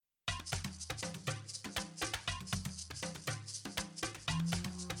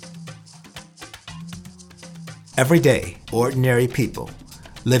Everyday, ordinary people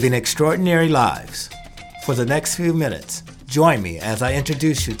living extraordinary lives. For the next few minutes, join me as I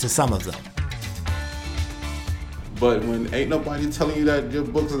introduce you to some of them. But when ain't nobody telling you that your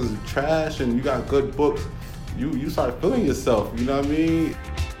books is trash and you got good books, you start feeling yourself, you know what I mean?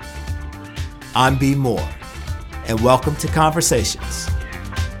 I'm B. Moore, and welcome to Conversations.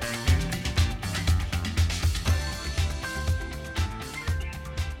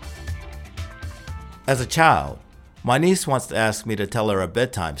 As a child, my niece once asked me to tell her a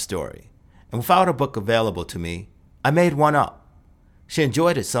bedtime story, and without a book available to me, I made one up. She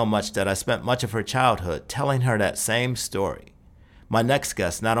enjoyed it so much that I spent much of her childhood telling her that same story. My next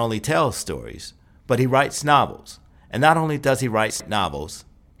guest not only tells stories, but he writes novels. And not only does he write novels,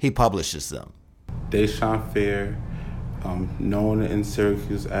 he publishes them. Deshaun Fair, known in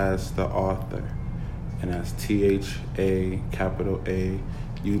Syracuse as the author, and that's THAUTHOR,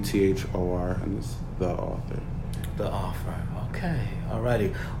 and it's the author. The author. Okay.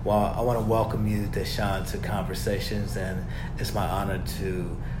 Alrighty. Well, I want to welcome you, Deshaun, to Conversations, and it's my honor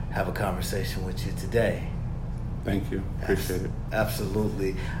to have a conversation with you today. Thank you. Appreciate it.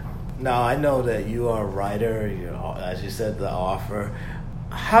 Absolutely. Now, I know that you are a writer, you're, as you said, the author.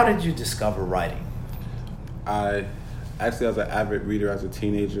 How did you discover writing? I was an avid reader as a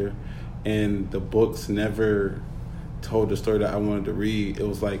teenager, and the books never told the story that I wanted to read. It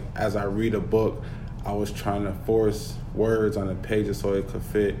was like, as I read a book, I was trying to force words on the pages so it could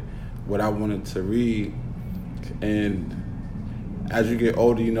fit what I wanted to read. And as you get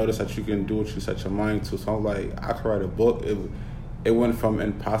older, you notice that you can do what you set your mind to. So I'm like, I could write a book. It went from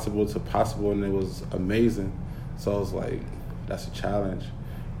impossible to possible, and it was amazing. So I was like, that's a challenge.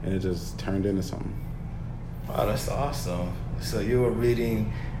 And it just turned into something. Wow, that's awesome. So you were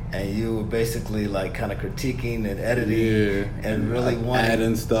reading and you were basically like kind of critiquing and editing and really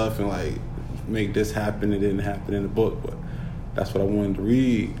adding stuff and like make this happen. It didn't happen in the book, but that's what I wanted to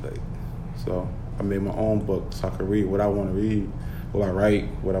read. So I made my own book so I could read what I want to read. Well, I write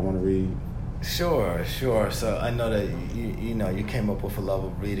what I want to read. Sure. So I know that you came up with a love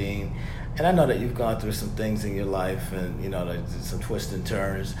of reading, and I know that you've gone through some things in your life, and some twists and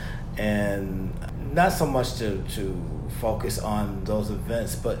turns, and not so much to focus on those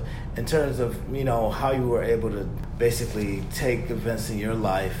events, but in terms of how you were able to basically take events in your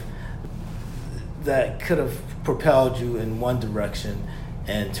life that could have propelled you in one direction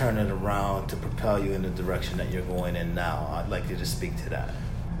and turn it around to propel you in the direction that you're going in now. I'd like you to speak to that.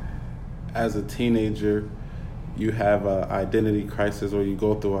 As a teenager, you have an identity crisis, or you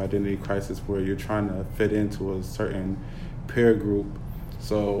go through an identity crisis where you're trying to fit into a certain peer group.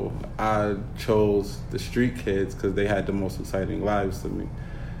 So I chose the street kids because they had the most exciting lives to me.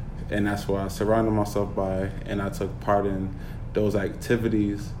 And that's what I surrounded myself by, and I took part in those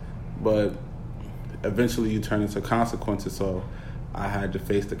activities. But eventually you turn into consequences, so I had to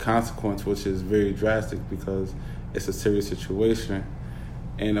face the consequence, which is very drastic because it's a serious situation.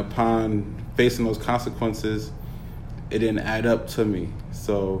 And upon facing those consequences, it didn't add up to me.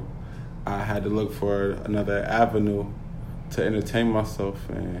 So I had to look for another avenue to entertain myself.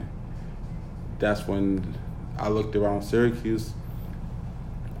 And that's when I looked around Syracuse.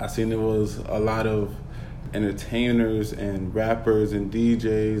 I seen there was a lot of entertainers and rappers and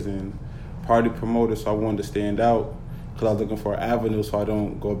DJs and party promoters. So I wanted to stand out because I was looking for an avenue so I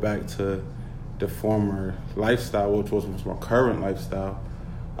don't go back to the former lifestyle, which was my current lifestyle.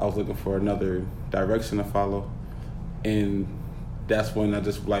 I was looking for another direction to follow, and that's when I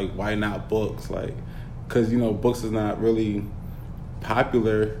just like, why not books? Because books is not really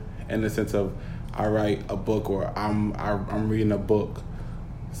popular in the sense of I write a book or I'm reading a book,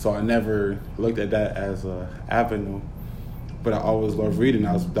 so I never looked at that as a avenue. But I always loved reading.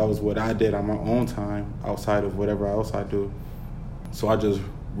 That was what I did on my own time outside of whatever else I do. So I just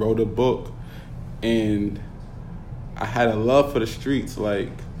wrote a book, and I had a love for the streets,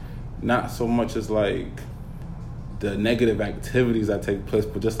 not so much as the negative activities that take place,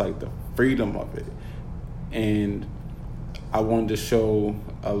 but just the freedom of it. And I wanted to show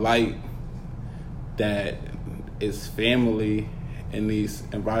a light that is family in these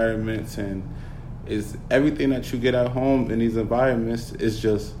environments, and is everything that you get at home in these environments is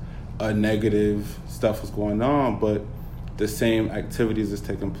just a negative stuff is going on, but the same activities is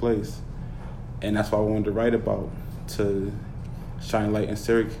taking place. And that's what I wanted to write about, to shine light in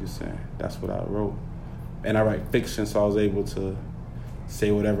Syracuse, and that's what I wrote. And I write fiction, so I was able to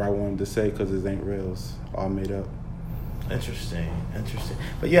say whatever I wanted to say because it ain't real. It's all made up. Interesting.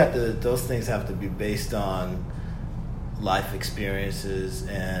 But those things have to be based on life experiences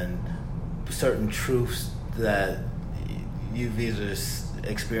and certain truths that you've either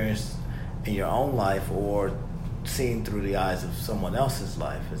experienced in your own life or seen through the eyes of someone else's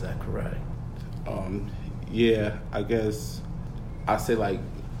life. Is that correct? Yeah, I guess I say like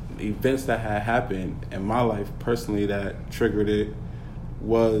events that had happened in my life personally that triggered it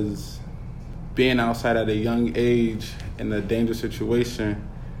was being outside at a young age in a dangerous situation,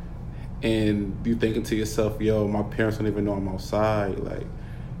 and you thinking to yourself, yo, my parents don't even know I'm outside. Like,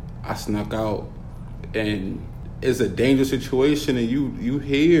 I snuck out, and it's a dangerous situation, and you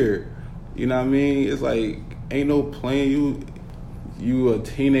here, you know what I mean? It's like, ain't no playing. You a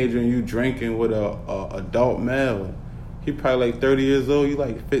teenager and you drinking with a adult male. He probably like 30 years old, you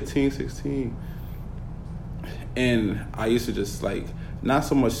like 15, 16. And I used to just like, not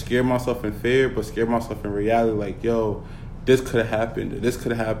so much scare myself in fear, but scare myself in reality. Like, yo, this could have happened. This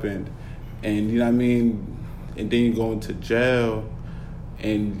could have happened. And you know what I mean? And then you go into jail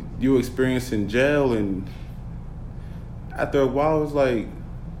and you experiencing jail. And after a while, it's like,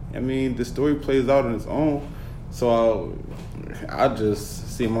 I mean, the story plays out on its own. So I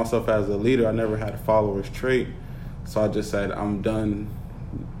just see myself as a leader. I never had a follower's trait. So I just said, I'm done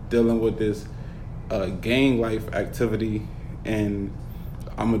dealing with this gang life activity, and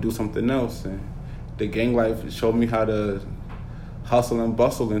I'm going to do something else. And the gang life showed me how to hustle and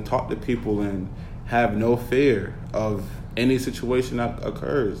bustle and talk to people and have no fear of any situation that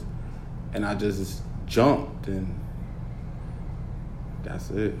occurs. And I just jumped, and that's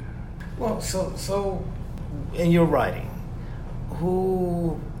it. Well, so in your writing,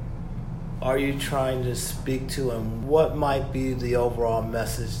 who are you trying to speak to, and what might be the overall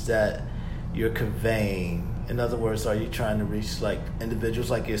message that you're conveying? In other words, are you trying to reach like individuals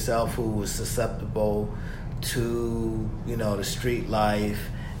like yourself who was susceptible to, you know, the street life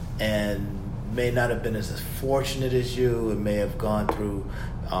and may not have been as fortunate as you and may have gone through,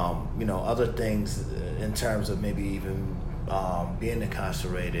 you know, other things in terms of maybe even being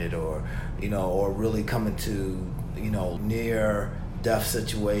incarcerated or, you know, or really coming to, you know, near death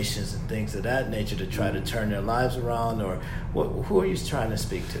situations and things of that nature to try to turn their lives around? Or who are you trying to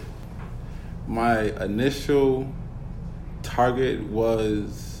speak to? My initial target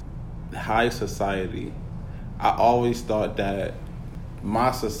was high society. I always thought that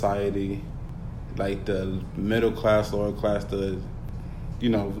my society, like the middle class, lower class, the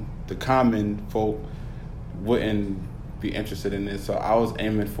common folk wouldn't be interested in this. So I was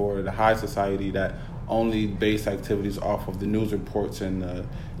aiming for the high society that only base activities off of the news reports and the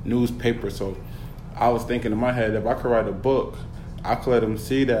newspaper. So I was thinking in my head, if I could write a book, I could let them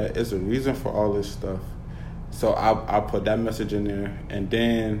see that it's a reason for all this stuff. So I put that message in there, and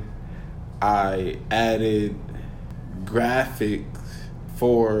then I added graphics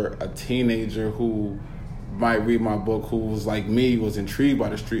for a teenager who might read my book, who was like me, was intrigued by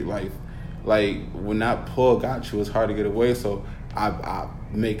the street life. Like, when that pull got you, it's hard to get away. So I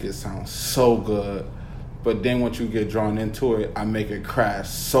make it sound so good, but then once you get drawn into it, I make it crash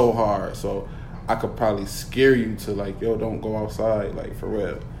so hard. So I could probably scare you to like, yo, don't go outside, like, for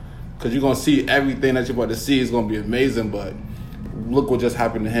real. Because you're going to see everything that you're about to see is going to be amazing, but look what just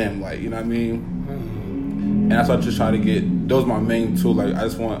happened to him. Like, you know what I mean? And that's what I just try to get. Those are my main tool. Like, I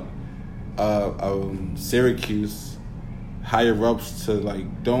just want Syracuse higher ups to,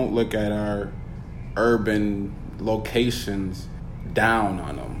 like, don't look at our urban locations down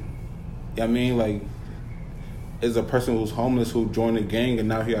on them. You know what I mean? Like, is a person who's homeless who joined a gang and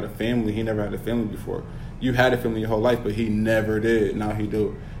now he had a family. He never had a family before. You had a family your whole life, but he never did. Now he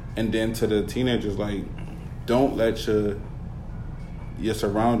do. And then to the teenagers, like, don't let your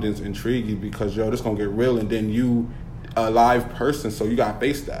surroundings intrigue you, because, yo, this gonna get real, and then you a live person, so you gotta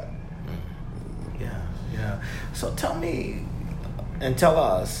face that. Yeah. So tell me and tell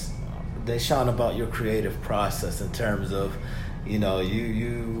us, Deshaun, about your creative process in terms of, you know,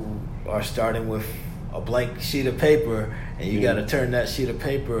 you are starting with a blank sheet of paper, and you got to turn that sheet of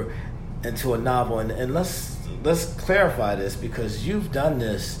paper into a novel. And let's clarify this, because you've done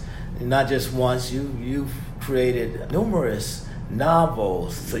this not just once. You've created numerous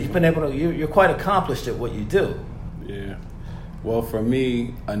novels, so you've been able to. You're quite accomplished at what you do. Yeah. Well, for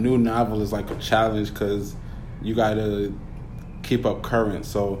me, a new novel is like a challenge, because you got to keep up current.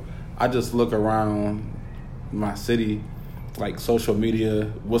 So I just look around my city, like social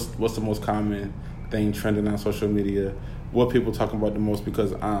media. What's the most common thing trending on social media? What people talking about the most?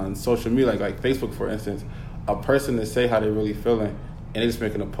 Because on social media, like Facebook, for instance, a person to say how they really feeling, and they just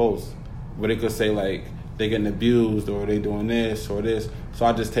making a post where they could say like they getting abused or they doing this or this. So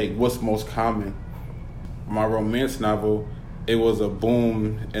I just take what's most common. My romance novel, it was a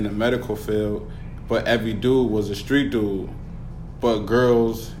boom in the medical field, but every dude was a street dude. But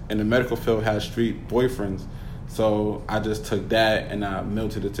girls in the medical field had street boyfriends. So I just took that and I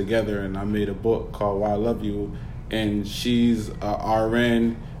melted it together, and I made a book called Why I Love You. and she's a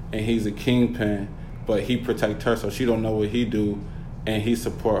RN and he's a kingpin, but he protect her, so she don't know what he do, and he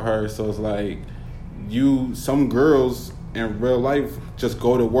support her. So it's like some girls in real life just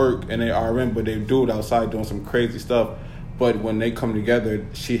go to work and they RN, but they do it outside doing some crazy stuff. But when they come together,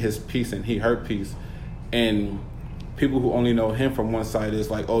 she his piece and he her piece. And people who only know him from one side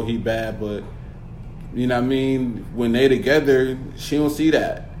is like, oh, he bad, but you know what I mean? When they together, she don't see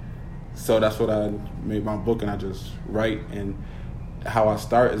that. So that's what I made my book, and I just write. And how I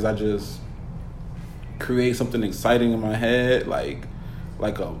start is I just create something exciting in my head, like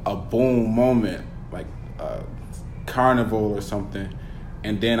a boom moment, like a carnival or something.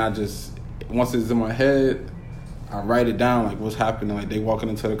 And then I just, once it's in my head, I write it down, like what's happening, like they walking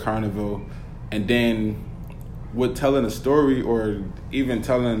into the carnival. And then with telling a story or even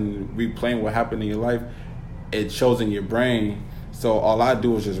replaying what happened in your life, it shows in your brain. So all I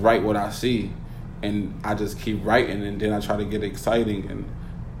do is just write what I see, and I just keep writing, and then I try to get exciting. And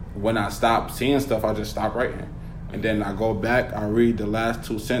when I stop seeing stuff, I just stop writing. And then I go back, I read the last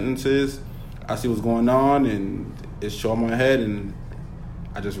 2 sentences, I see what's going on, and it's showing my head, and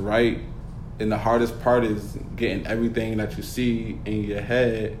I just write. And the hardest part is getting everything that you see in your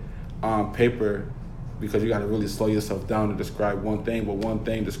head on paper, because you got to really slow yourself down to describe one thing. But one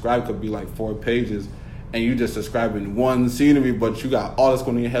thing described could be like 4 pages, and you just describing one scenery, but you got all this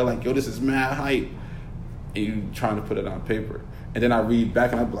going in your head like, yo, this is mad hype, and you trying to put it on paper. And then I read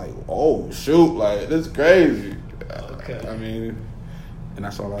back and I be like, oh shoot, like this is crazy. Okay. I mean, and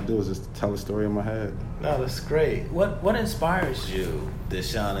that's all I do is just tell a story in my head. No, that's great. What inspires you,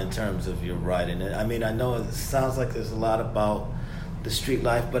 Deshaun, in terms of your writing? I mean, I know it sounds like there's a lot about the street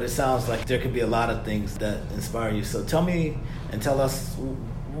life, but it sounds like there could be a lot of things that inspire you. So tell me and tell us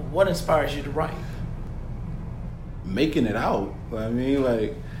what inspires you to write. Making it out. I mean,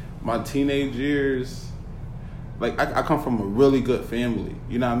 like my teenage years, like I come from a really good family.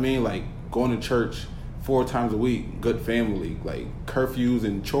 You know what I mean? Like going to church 4 times a week, good family. Like curfews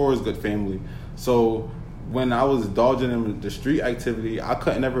and chores, good family. So when I was indulging in the street activity, I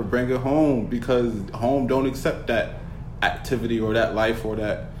couldn't ever bring it home because home don't accept that activity or that life or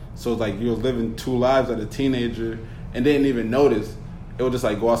that. So it's like you're living 2 lives as a teenager and didn't even notice. It was just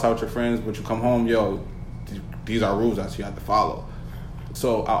like go outside with your friends, but you come home, yo, these are rules that you have to follow.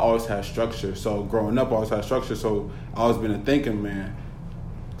 So I always had structure. So growing up, I always had structure. So I always been a thinking man.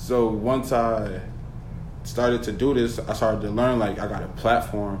 So once I started to do this, I started to learn, like I got a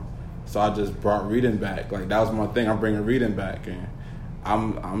platform. So I just brought reading back. Like that was my thing. I'm bringing reading back, and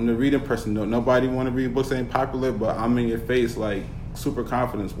I'm the reading person. Nobody want to read books, ain't popular, but I'm in your face like super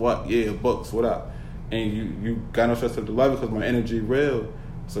confidence. What? Yeah, books. What up? And you got no stress to the level because my energy real.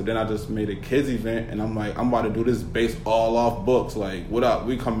 So then I just made a kids event, and I'm like, I'm about to do this based all off books. Like, what up?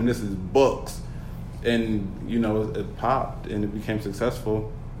 We coming, this is books. And, you know, it popped, and it became successful.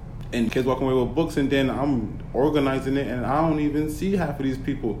 And kids walking away with books, and then I'm organizing it, and I don't even see half of these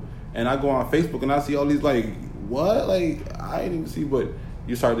people. And I go on Facebook, and I see all these, like, what? Like, I didn't even see, but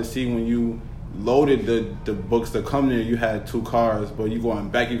you start to see when you loaded the books that come there, you had 2 cars, but you go on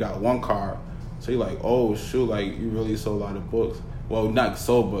back, you got 1 car. So you're like, oh, shoot, like, you really sold a lot of books. Well, not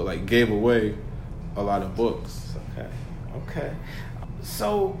sold, but like gave away a lot of books. Okay.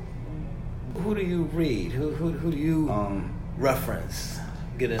 So, who do you read? Who do you reference?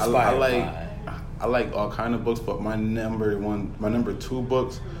 Get inspired by? I like all kind of books, but my number 2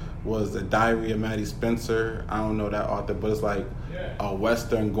 books was The Diary of Maddie Spencer. I don't know that author, but it's like a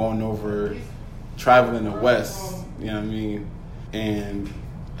Western going over traveling the West. You know what I mean? And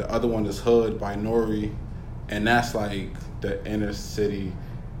the other one is Hood by Nori, and that's like the inner city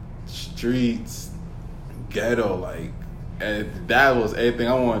streets, ghetto, like, and that was everything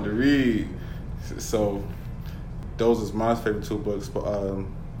I wanted to read. So those is my favorite 2 books. But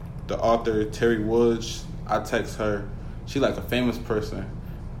the author Terry Woods, I text her. She like a famous person,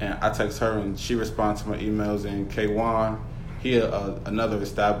 and I text her and she responds to my emails. And K1, he another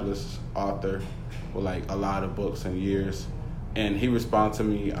established author with like a lot of books and years, and he responds to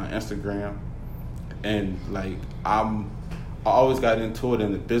me on Instagram. And like I always got into it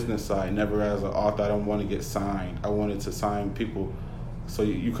in the business side, never as an author. I don't want to get signed. I wanted to sign people. So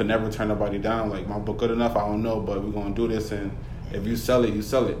you could never turn nobody down. Like, my book good enough? I don't know, but we're going to do this. And if you sell it, you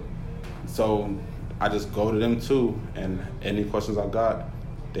sell it. So I just go to them too. And any questions I got,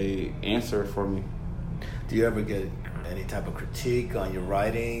 they answer it for me. Do you ever get any type of critique on your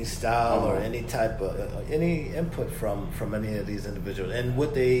writing style or any type of any input from any of these individuals? And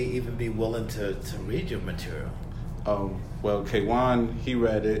would they even be willing to read your material? Well, K1, he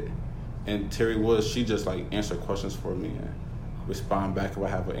read it, and Terry Woods, she just like answered questions for me and respond back if I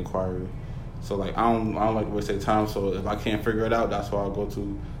have an inquiry. So like I don't like to waste their time. So if I can't figure it out, that's why I'll go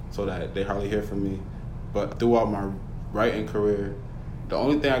to, so that they hardly hear from me. But throughout my writing career, the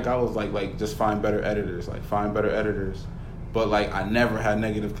only thing I got was like just find better editors. But like I never had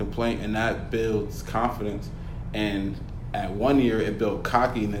negative complaint, and that builds confidence. And at 1 year it built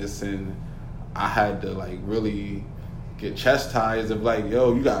cockiness, and I had to like really get chastised of like,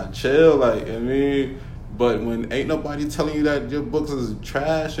 yo, you gotta chill, like, I mean. But when ain't nobody telling you that your books is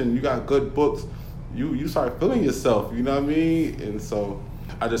trash and you got good books, you start feeling yourself, you know what I mean? And so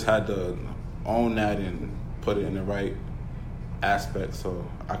I just had to own that and put it in the right aspect so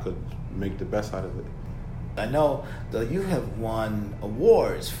I could make the best out of it. I know that you have won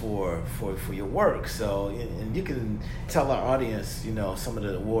awards for your work, so and you can tell our audience, you know, some of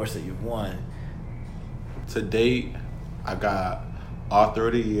the awards that you've won. To date, I got Author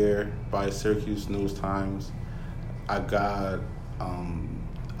of the Year by Syracuse News Times. I got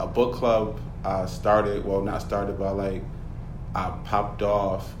a book club I popped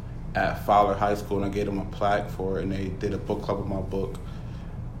off at Fowler High School, and I gave them a plaque for it, and they did a book club of my book.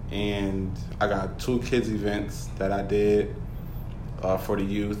 And I got 2 kids events that I did for the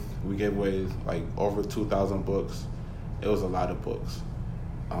youth. We gave away like over 2,000 books. It was a lot of books.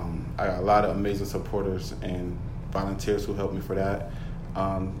 I got a lot of amazing supporters and volunteers who helped me for that.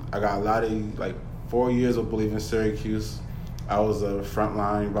 I got a lot of, like, 4 years of Believe in Syracuse. I was a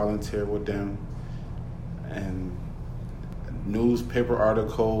frontline volunteer with them. And newspaper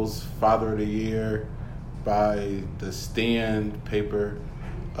articles, Father of the Year by the Stand paper,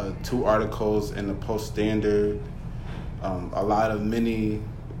 2 articles in the Post Standard, a lot of mini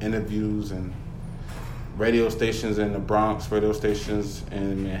interviews and radio stations in the Bronx, radio stations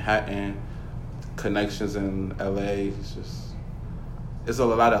in Manhattan, connections in LA. It's a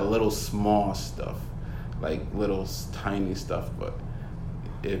lot of little small stuff, like little tiny stuff, but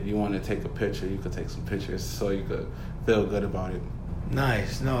if you want to take a picture, you could take some pictures so you could feel good about it.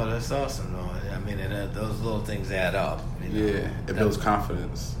 Nice. No, that's awesome. No, I mean, those little things add up. You know? Yeah, it builds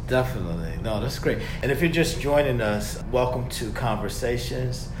confidence. Definitely. No, that's great. And if you're just joining us, welcome to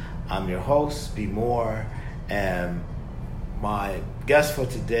Conversations. I'm your host, B. Moore, and my guest for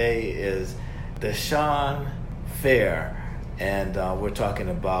today is Deshaun Fair, and we're talking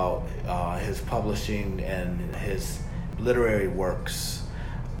about his publishing and his literary works.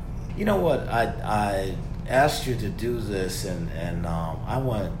 You know what? I asked you to do this, and I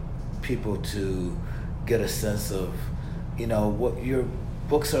want people to get a sense of, you know, what your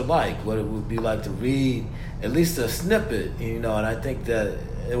books are like, what it would be like to read at least a snippet, you know, and I think that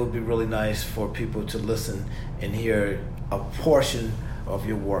it would be really nice for people to listen and hear a portion of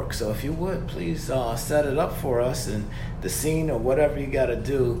your work. So if you would, please set it up for us in the scene or whatever you got to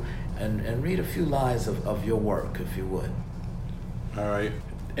do, and read a few lines of your work, if you would. All right.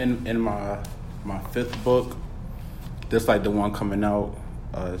 In my 5th book, this like the one coming out,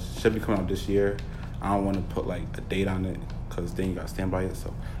 should be coming out this year. I don't want to put like a date on it because then you got to stand by it.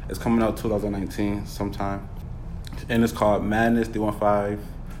 So it's coming out 2019 sometime. And it's called Madness 315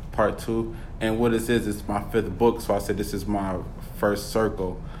 Part 2. And what it is, it's my 5th book. So I said this is my first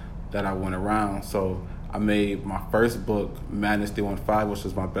circle that I went around. So I made my first book, Madness 315, which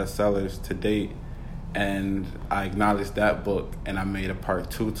was my bestsellers to date. And I acknowledged that book, and I made a part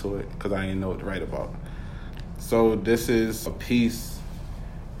 2 to it because I didn't know what to write about. So this is a piece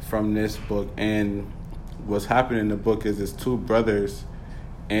from this book, and what's happening in the book is it's 2 brothers,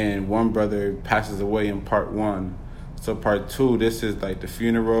 and one brother passes away in part 1. So part 2, this is like the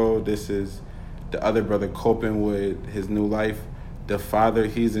funeral. This is the other brother coping with his new life. The father,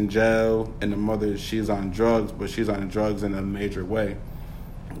 he's in jail, and the mother, she's on drugs, but she's on drugs in a major way.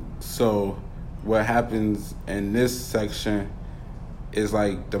 So what happens in this section is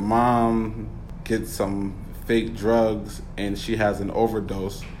like the mom gets some fake drugs and she has an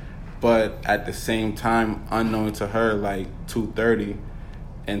overdose, but at the same time, unknown to her, like 2:30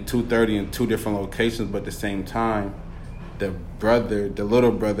 in 2 different locations, but at the same time, the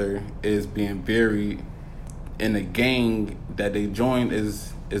little brother is being buried in a gang that they joined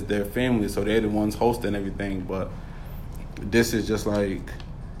is their family, so they're the ones hosting everything. But this is just like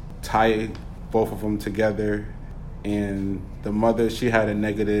tie both of them together, and the mother, she had a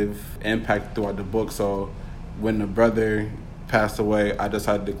negative impact throughout the book. So when the brother passed away, I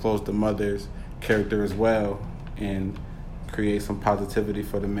decided to close the mother's character as well and create some positivity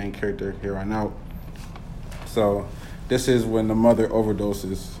for the main character here on out. So this is when the mother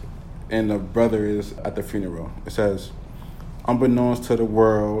overdoses and the brother is at the funeral. It says, unbeknownst to the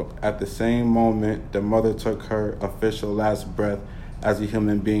world, at the same moment the mother took her official last breath as a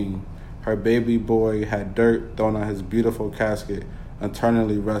human being. Her baby boy had dirt thrown on his beautiful casket,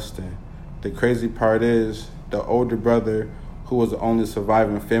 eternally resting. The crazy part is, the older brother, who was the only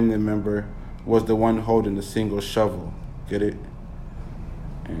surviving family member, was the one holding the single shovel. Get it?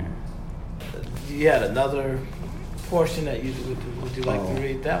 Yeah. You had another portion that would you like to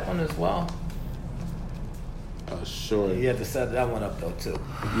read that one as well? Sure. You had to set that one up though too.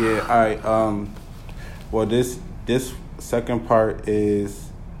 Yeah. All right. Well, this second part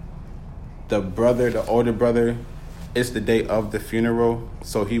is the older brother. It's the day of the funeral,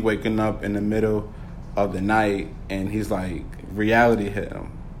 so he waking up in the middle of the night, and he's like, reality hit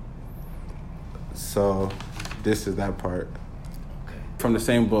him. So this is that part. Okay. From the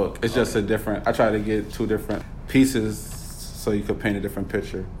same book. It's just a different. I try to get two different pieces so you could paint a different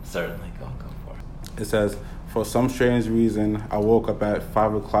picture. Certainly, go for it. It says, for some strange reason, I woke up at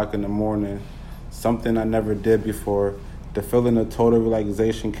 5 o'clock in the morning. Something I never did before. The feeling of total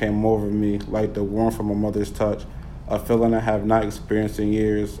relaxation came over me like the warmth from a mother's touch. A feeling I have not experienced in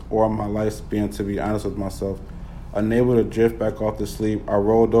years or in my lifespan, to be honest with myself. Unable to drift back off to sleep, I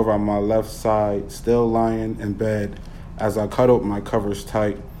rolled over on my left side, still lying in bed, as I cuddled my covers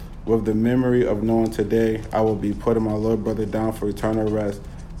tight. With the memory of knowing today I will be putting my little brother down for eternal rest,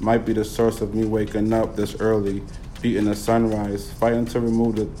 might be the source of me waking up this early, beating the sunrise, fighting to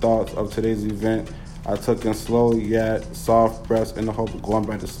remove the thoughts of today's event. I took in slow yet soft breaths in the hope of going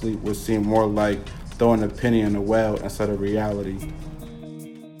back to sleep, which seemed more like throwing a penny in a well instead of reality.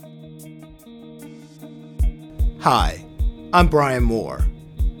 Hi, I'm Brian Moore,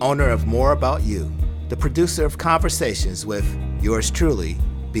 owner of More About You, the producer of Conversations with yours truly,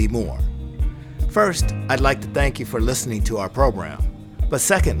 B. Moore. First, I'd like to thank you for listening to our program. But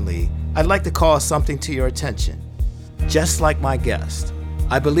secondly, I'd like to call something to your attention. Just like my guest,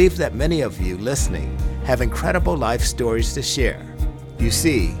 I believe that many of you listening have incredible life stories to share. You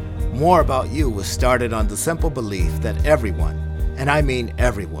see, More About You was started on the simple belief that everyone, and I mean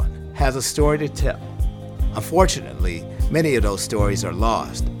everyone, has a story to tell. Unfortunately, many of those stories are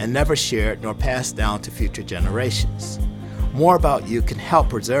lost and never shared nor passed down to future generations. More About You can help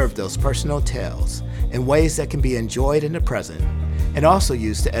preserve those personal tales in ways that can be enjoyed in the present and also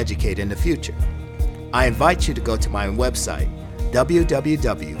used to educate in the future. I invite you to go to my website,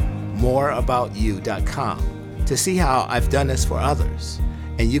 www.moreaboutyou.com, to see how I've done this for others.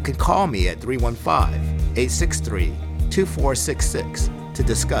 And you can call me at 315-863-2466 to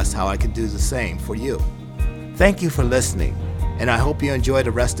discuss how I can do the same for you. Thank you for listening, and I hope you enjoy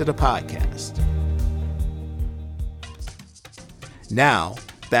the rest of the podcast. Now,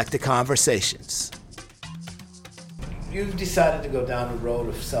 back to Conversations. You've decided to go down the road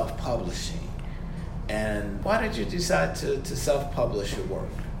of self-publishing. And why did you decide to self-publish your work?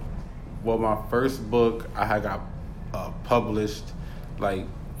 Well, my first book, I had got published like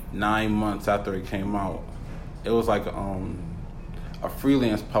 9 months after it came out. It was like a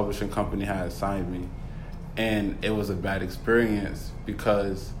freelance publishing company had assigned me. And it was a bad experience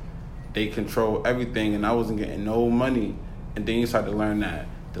because they control everything and I wasn't getting no money. And then you start to learn that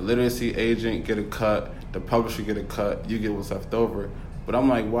the literacy agent get a cut, the publisher get a cut, you get what's left over. But I'm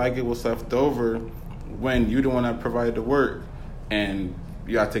like, why get what's left over when you're the one that provided the work? And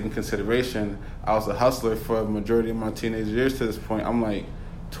you got to take in consideration, I was a hustler for a majority of my teenage years to this point. I'm like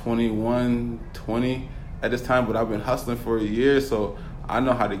 21, 20 at this time, but I've been hustling for a year, so I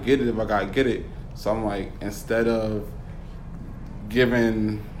know how to get it if I got to get it. So I'm like, instead of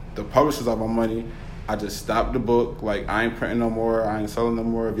giving the publishers all my money, I just stopped the book. Like, I ain't printing no more, I ain't selling no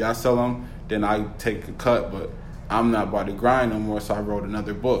more. If y'all sell them, then I take a cut, but I'm not about to grind no more, so I wrote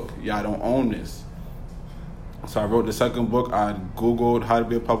another book. Y'all don't own this. So I wrote the second book. I Googled how to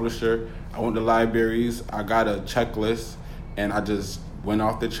be a publisher. I went to libraries. I got a checklist, and I just went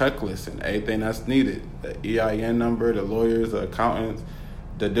off the checklist and everything that's needed. The EIN number, the lawyers, the accountants,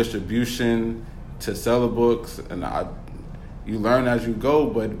 the distribution to sell the books. And you learn as you go,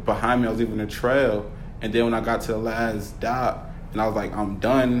 but behind me I was leaving a trail. And then when I got to the last dot, and I was like, I'm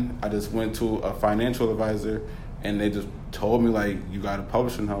done, I just went to a financial advisor, and they just told me, like, you got a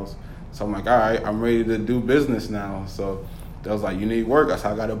publishing house. So I'm like, all right, I'm ready to do business now. So they was like, you need work. I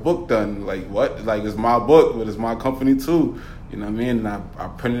said, I got a book done. Like, what? Like, it's my book, but it's my company too. You know what I mean? And I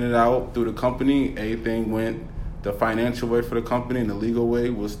printed it out through the company. Everything went the financial way for the company, and the legal way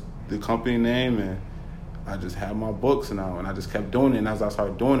was the company name. And I just had my books now, and I just kept doing it. And as I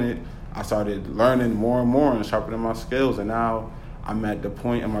started doing it, I started learning more and more and sharpening my skills. And now I'm at the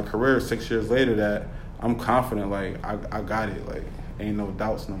point in my career 6 years later that I'm confident, like, I got it. Like, ain't no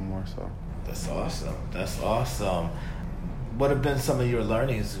doubts no more. So That's awesome. That's awesome. What have been some of your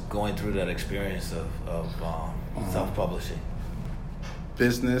learnings going through that experience of self-publishing?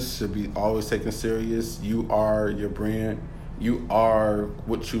 Business should be always taken serious. You are your brand. you are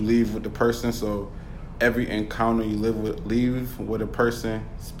what you leave with the person. So every encounter you leave with a person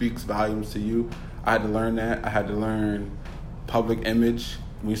speaks volumes to you. I had to learn that. I had to learn public image.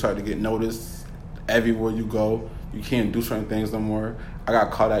 When you start to get noticed everywhere you go, you can't do certain things no more. I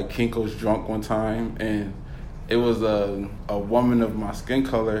got caught at Kinko's drunk one time, and it was a woman of my skin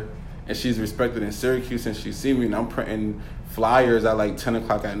color, and she's respected in Syracuse, and she see me, and I'm printing flyers at like 10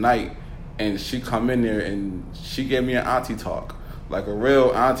 o'clock at night, and she come in there, and she gave me an auntie talk, like a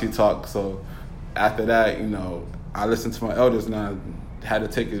real auntie talk. So after that, I listened to my elders, and I had to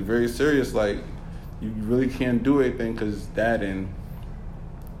take it very serious, like, you really can't do anything because that, and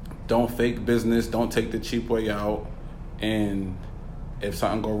don't fake business, don't take the cheap way out, and if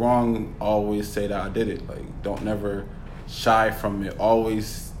something go wrong, always say that I did it. Like, don't never shy from it.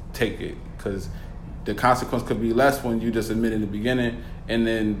 Always take it, because the consequence could be less when you just admit in the beginning, and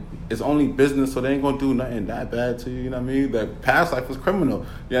then it's only business, so they ain't gonna do nothing that bad to you. You know what I mean? That past life was criminal.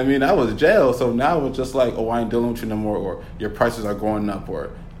 You know what I mean? That was jail. So now it's just like, oh, I ain't dealing with you no more, or your prices are going up,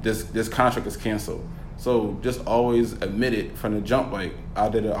 or this contract is canceled. So just always admit it from the jump. Like, I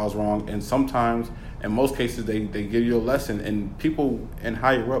did it, I was wrong, and sometimes, in most cases, they give you a lesson, and people in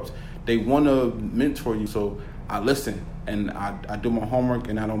higher ups, they want to mentor you. So I listen, and I do my homework,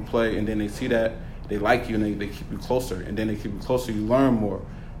 and I don't play, and then they see that, they like you, and they keep you closer, and then they keep you closer, you learn more.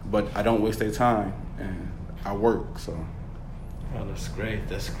 But I don't waste their time, and I work, so. Well, that's great,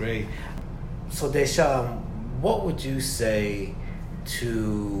 that's great. So Deshaun, what would you say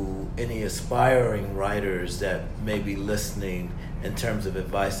to any aspiring writers that may be listening in terms of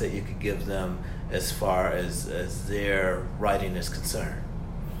advice that you could give them as far as their writing is concerned?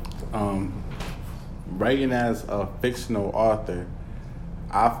 Writing as a fictional author,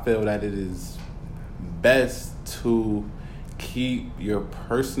 I feel that it is best to keep your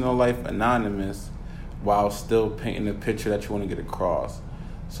personal life anonymous while still painting a picture that you want to get across.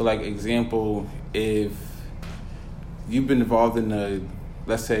 So, like, example, if you've been involved in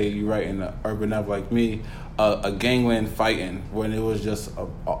let's say you write in the urban novel like me, a gangland fighting when it was just a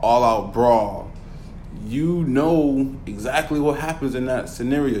all-out brawl, you know exactly what happens in that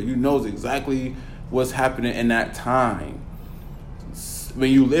scenario. You know exactly what's happening in that time.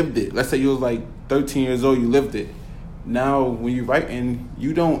 When you lived it, let's say you was like 13 years old, you lived it. Now, when you're writing,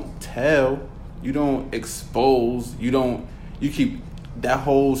 you don't tell, you don't expose, you keep that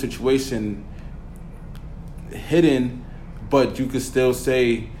whole situation hidden, but you could still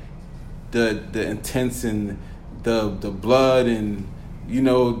say the intense and the blood and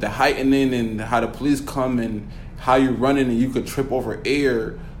the heightening and how the police come and how you're running and you could trip over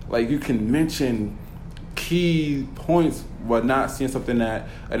air. Like, you can mention key points while not seeing something that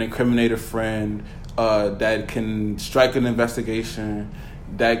an incriminator friend that can strike an investigation,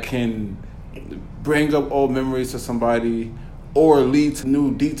 that can bring up old memories to somebody or lead to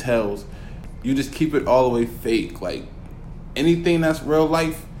new details. You just keep it all the way fake. Like, anything that's real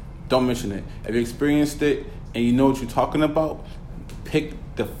life, don't mention it. If you experienced it and you know what you're talking about, pick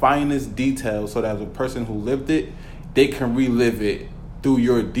the finest details so that as a person who lived it, they can relive it through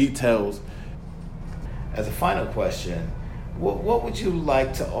your details. As a final question, what would you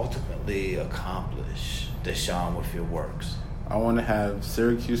like to ultimately accomplish, Deshaun, with your works? I want to have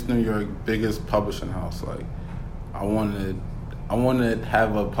Syracuse, New York, biggest publishing house. Like, I want to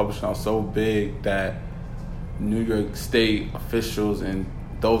have a publishing house so big that New York State officials and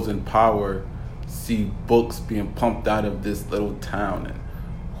those in power see books being pumped out of this little town. And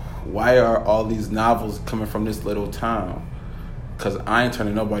why are all these novels coming from this little town? Because I ain't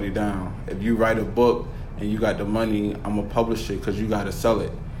turning nobody down. If you write a book and you got the money, I'm going to publish it because you got to sell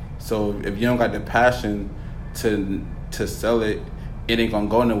it. So if you don't got the passion to sell it, it ain't going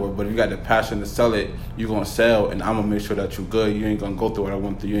to go nowhere. But if you got the passion to sell it, you're going to sell, and I'm going to make sure that you're good. You ain't going to go through what I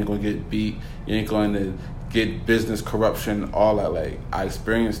went through. You ain't going to get beat. You ain't going to get business corruption, all that. Like, I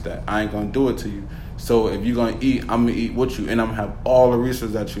experienced that. I ain't going to do it to you. So if you're going to eat, I'm going to eat with you, and I'm going to have all the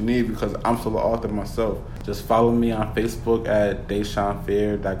resources that you need because I'm still an author myself. Just follow me on Facebook at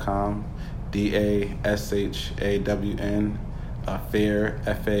DeshawnFair.com, DASHAWN, Fair,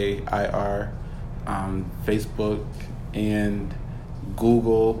 FAIR, on Facebook and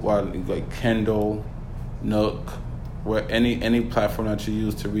Google, like Kindle, Nook, where any platform that you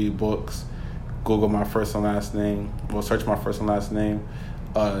use to read books. Google my first and last name. Well, search my first and last name.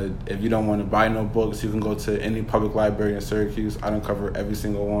 If you don't want to buy no books, you can go to any public library in Syracuse. I don't cover every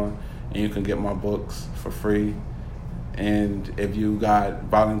single one, and you can get my books for free. And if you got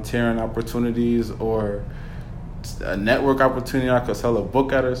volunteering opportunities or a network opportunity, I could sell a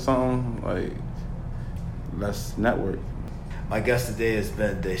book at or something, like, let's network. My guest today has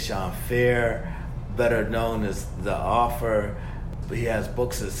been Deshaun Fair. better known as the author. He has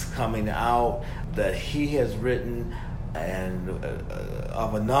books that's coming out that he has written, and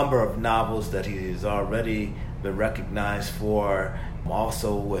of a number of novels that he has already been recognized for,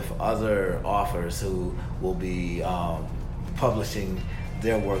 also with other authors who will be publishing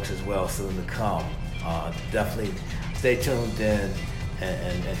their works as well soon to come. Definitely stay tuned in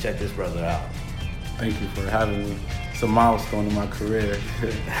and check this brother out. Thank you for having me. It's a milestone in my career.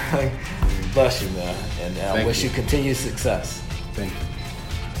 Bless you, man, and I wish you continued success. Thank you.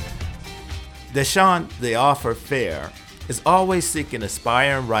 Deshaun, the author Fair, is always seeking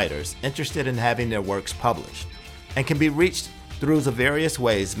aspiring writers interested in having their works published and can be reached through the various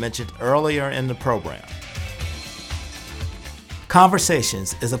ways mentioned earlier in the program.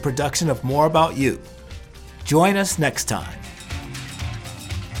 Conversations is a production of More About You. Join us next time.